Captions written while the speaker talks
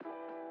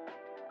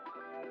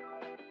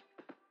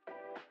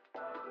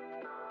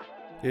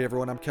Hey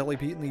everyone, I'm Kelly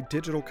Beaton, the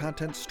digital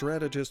content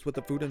strategist with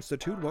the Food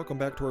Institute. Welcome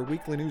back to our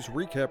weekly news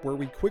recap where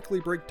we quickly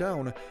break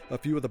down a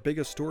few of the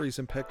biggest stories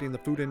impacting the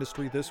food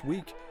industry this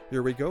week.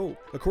 Here we go.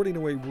 According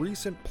to a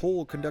recent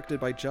poll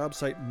conducted by job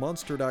site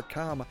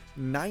Monster.com,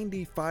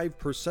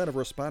 95% of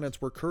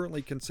respondents were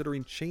currently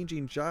considering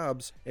changing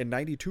jobs, and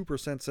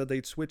 92% said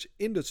they'd switch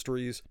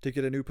industries to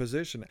get a new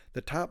position.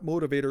 The top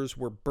motivators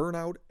were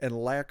burnout and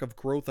lack of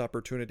growth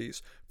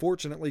opportunities.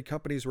 Fortunately,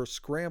 companies were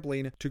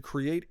scrambling to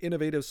create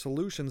innovative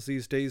solutions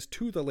these days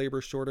to the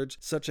labor shortage,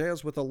 such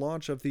as with the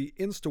launch of the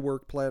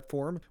InstaWork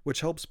platform,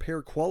 which helps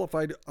pair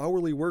qualified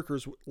hourly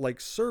workers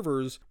like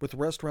servers with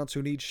restaurants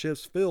who need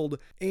shifts filled,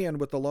 and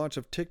with the launch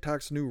of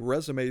TikTok's new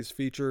Resumes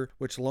feature,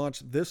 which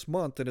launched this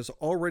month and is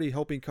already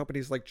helping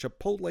companies like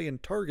Chipotle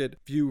and Target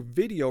view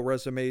video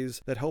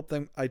resumes that help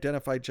them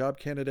identify job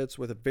candidates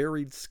with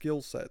varied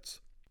skill sets.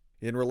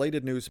 In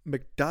related news,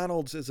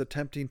 McDonald's is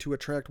attempting to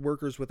attract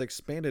workers with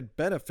expanded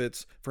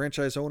benefits.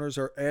 Franchise owners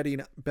are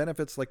adding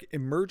benefits like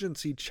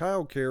emergency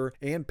childcare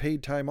and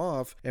paid time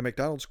off, and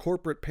McDonald's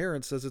corporate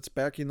parent says it's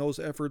backing those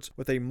efforts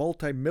with a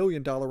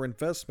multi-million-dollar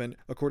investment,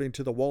 according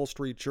to the Wall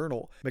Street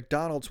Journal.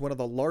 McDonald's, one of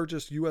the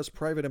largest U.S.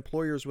 private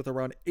employers with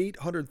around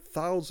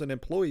 800,000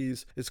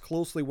 employees, is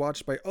closely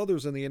watched by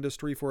others in the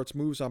industry for its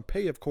moves on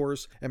pay, of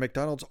course, and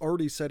McDonald's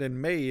already said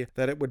in May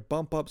that it would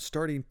bump up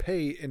starting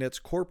pay in its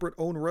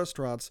corporate-owned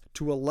restaurants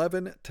to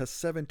 $11 to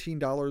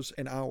 $17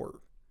 an hour.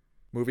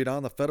 Moving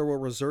on, the Federal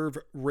Reserve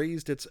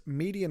raised its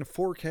median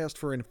forecast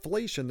for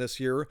inflation this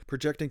year,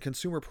 projecting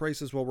consumer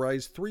prices will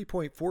rise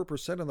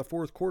 3.4% in the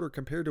fourth quarter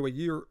compared to a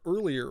year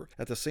earlier.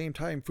 At the same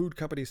time, food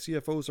company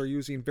CFOs are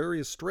using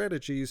various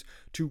strategies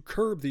to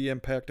curb the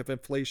impact of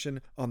inflation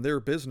on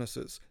their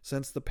businesses.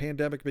 Since the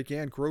pandemic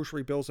began,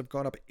 grocery bills have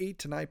gone up 8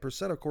 to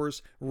 9%, of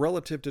course,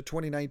 relative to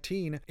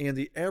 2019, and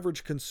the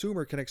average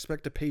consumer can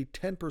expect to pay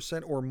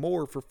 10% or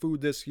more for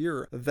food this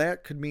year.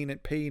 That could mean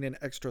it paying an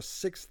extra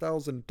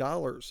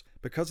 $6,000.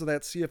 Because of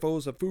that,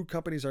 CFOs of food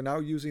companies are now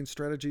using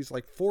strategies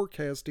like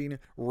forecasting,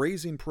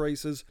 raising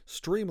prices,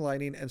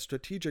 streamlining, and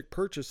strategic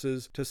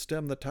purchases to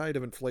stem the tide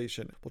of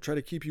inflation. We'll try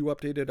to keep you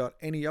updated on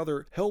any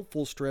other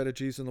helpful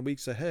strategies in the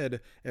weeks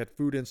ahead at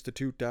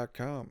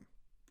foodinstitute.com.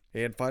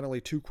 And finally,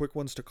 two quick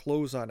ones to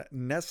close on.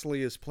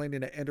 Nestle is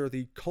planning to enter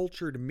the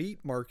cultured meat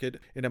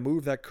market in a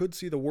move that could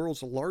see the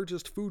world's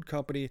largest food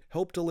company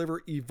help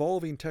deliver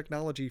evolving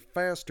technology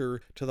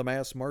faster to the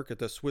mass market.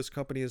 The Swiss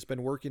company has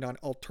been working on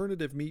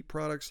alternative meat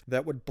products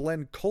that would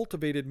blend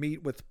cultivated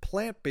meat with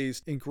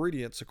plant-based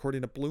ingredients,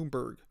 according to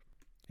Bloomberg.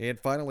 And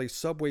finally,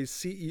 Subway's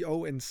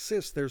CEO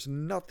insists there's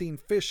nothing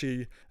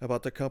fishy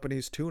about the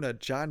company's tuna.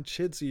 John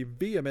Chidsey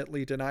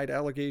vehemently denied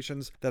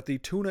allegations that the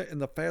tuna in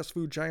the fast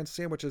food giant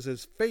sandwiches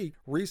is fake,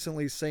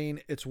 recently saying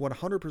it's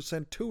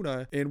 100%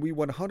 tuna and we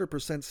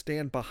 100%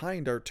 stand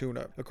behind our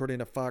tuna, according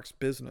to Fox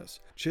Business.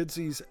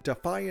 Chidsey's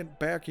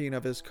defiant backing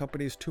of his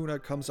company's tuna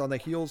comes on the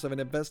heels of an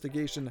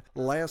investigation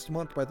last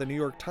month by the New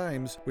York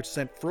Times, which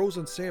sent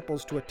frozen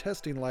samples to a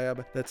testing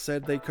lab that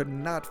said they could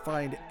not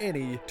find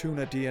any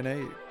tuna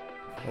DNA.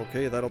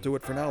 Okay, that'll do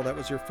it for now. That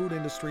was your food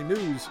industry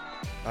news.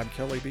 I'm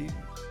Kelly Beaton.